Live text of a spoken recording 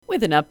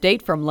With an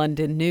update from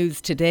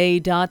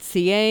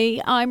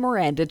LondonNewsToday.ca, I'm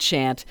Miranda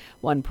Chant.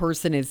 One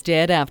person is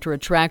dead after a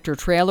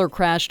tractor-trailer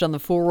crashed on the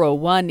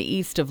 401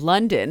 east of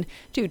London.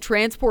 Two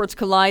transports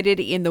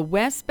collided in the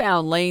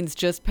westbound lanes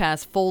just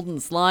past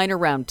Foldens Line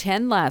around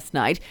 10 last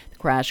night. The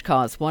crash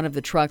caused one of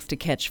the trucks to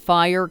catch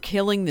fire,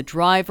 killing the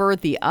driver.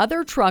 The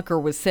other trucker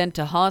was sent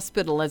to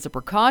hospital as a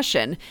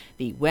precaution.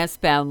 The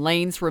westbound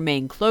lanes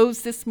remain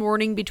closed this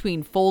morning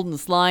between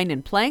Foldens Line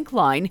and Plank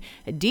Line.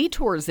 A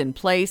detour is in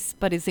place,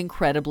 but is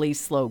incredibly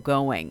slow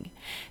going.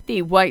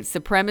 The white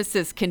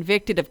supremacist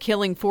convicted of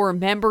killing 4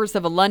 members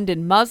of a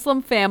London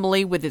Muslim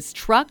family with his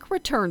truck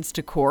returns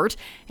to court.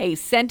 A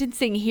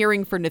sentencing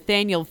hearing for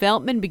Nathaniel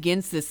Veltman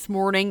begins this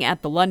morning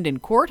at the London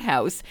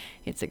courthouse.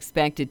 It's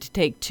expected to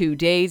take 2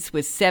 days,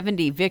 with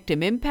 70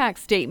 victim impact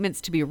statements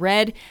to be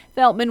read.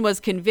 Veltman was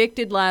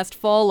convicted last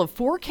fall of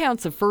 4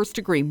 counts of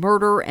first-degree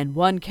murder and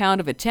 1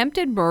 count of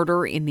attempted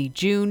murder in the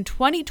June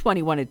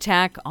 2021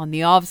 attack on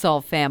the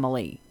Ovzal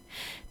family.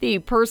 The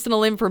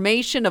personal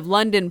information of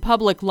London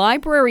Public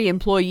Library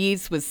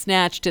employees was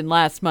snatched in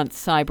last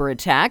month's cyber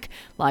attack.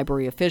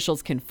 Library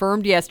officials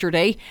confirmed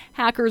yesterday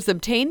hackers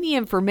obtained the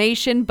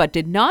information but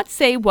did not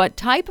say what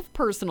type of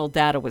personal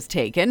data was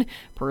taken.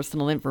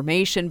 Personal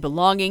information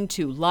belonging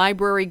to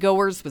library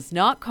goers was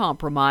not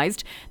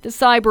compromised. The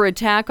cyber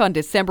attack on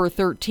December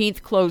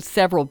 13th closed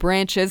several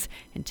branches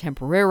and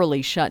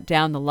temporarily shut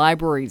down the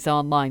library's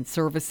online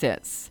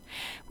services.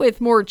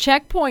 With more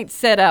checkpoints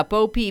set up,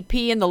 OPP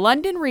in the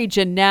London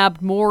region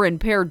nabbed more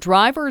impaired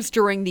drivers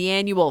during the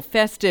annual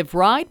Festive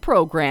Ride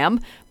program.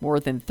 More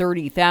than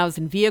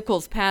 30,000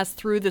 vehicles passed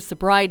through the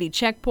sobriety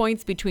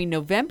checkpoints between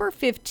November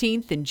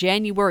 15th and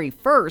January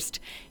 1st.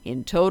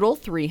 In total,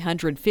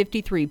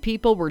 353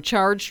 people were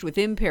charged with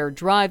impaired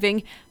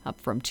driving, up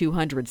from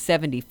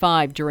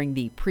 275 during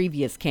the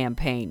previous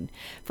campaign.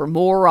 For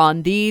more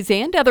on these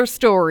and other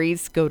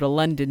stories, go to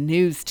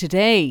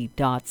londonnewstoday.ca.